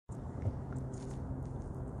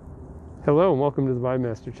Hello and welcome to the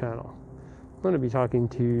Vibe channel. I'm going to be talking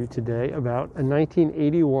to you today about a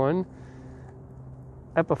 1981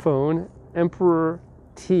 Epiphone Emperor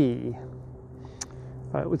T.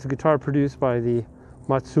 It was a guitar produced by the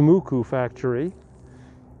Matsumoko factory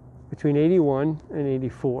between 81 and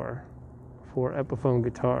 84 for Epiphone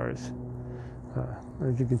guitars.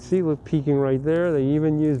 As you can see, look, peeking right there, they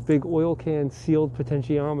even use big oil can sealed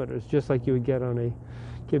potentiometers, just like you would get on a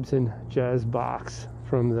Gibson Jazz box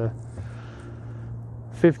from the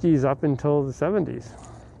 50s up until the 70s.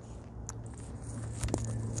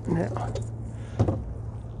 Now,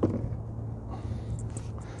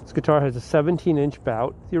 this guitar has a 17-inch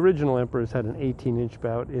bout. The original Emperors had an 18-inch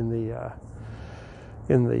bout in the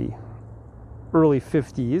early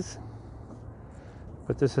 50s,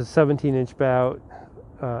 but this is 17-inch bout.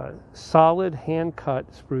 Solid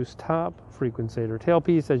hand-cut spruce top, frequencator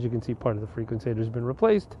tailpiece. As you can see, part of the frequencator has been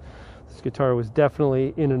replaced. This guitar was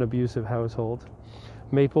definitely in an abusive household.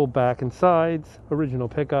 Maple back and sides, original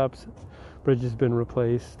pickups, bridge has been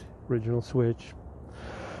replaced, original switch,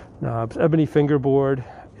 knobs, ebony fingerboard.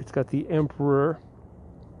 It's got the Emperor,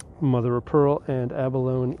 mother of pearl, and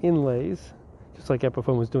abalone inlays, just like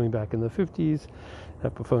Epiphone was doing back in the 50s.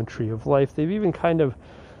 Epiphone Tree of Life. They've even kind of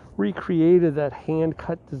recreated that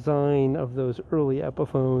hand-cut design of those early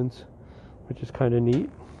Epiphones, which is kind of neat.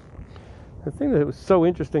 The thing that was so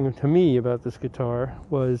interesting to me about this guitar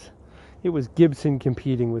was it was Gibson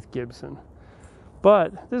competing with Gibson.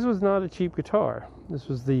 But this was not a cheap guitar. This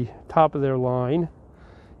was the top of their line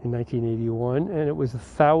in 1981, and it was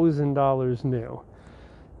 $1,000 new.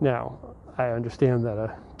 Now, I understand that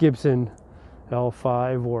a Gibson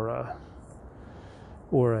L5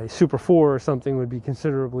 or a Super 4 or something would be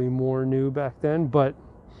considerably more new back then, but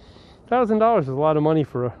 $1,000 is a lot of money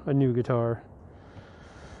for a new guitar.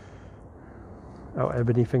 Oh,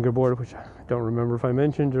 ebony fingerboard, which I don't remember if I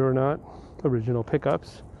mentioned it or not. Original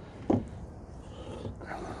pickups.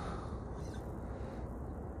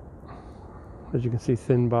 As you can see,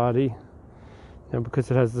 thin body. Now,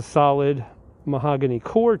 because it has the solid mahogany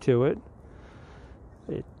core to it,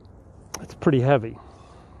 it's pretty heavy.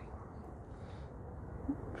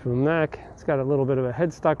 From the neck, it's got a little bit of a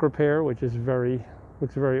headstock repair, which is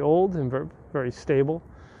looks very old and very stable.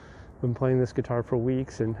 Been playing this guitar for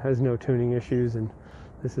weeks and has no tuning issues, and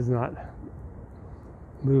this is not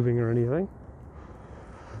moving or anything.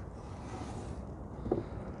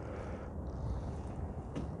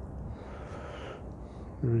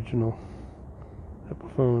 Original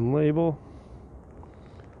Epiphone label.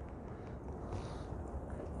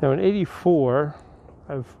 Now in '84,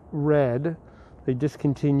 I've read they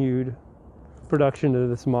discontinued production of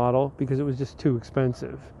this model because it was just too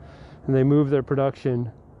expensive, and they moved their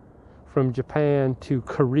production from Japan to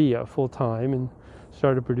Korea full time and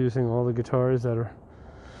started producing all the guitars that are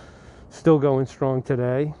still going strong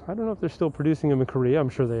today. I don't know if they're still producing them in Korea. I'm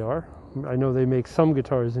sure they are. I know they make some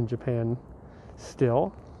guitars in Japan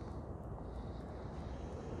still.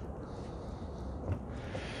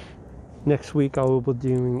 Next week I will be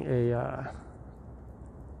doing a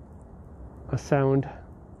sound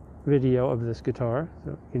video of this guitar,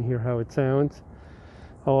 so you can hear how it sounds.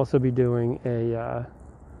 I'll also be doing a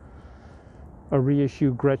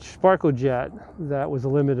reissue Gretsch Sparkle Jet that was a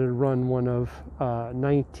limited run, one of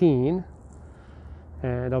 19,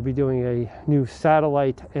 and I'll be doing a new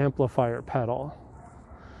satellite amplifier pedal,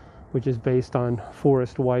 which is based on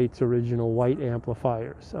Forrest White's original white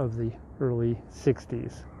amplifiers of the early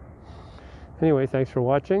 60s. Anyway, thanks for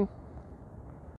watching.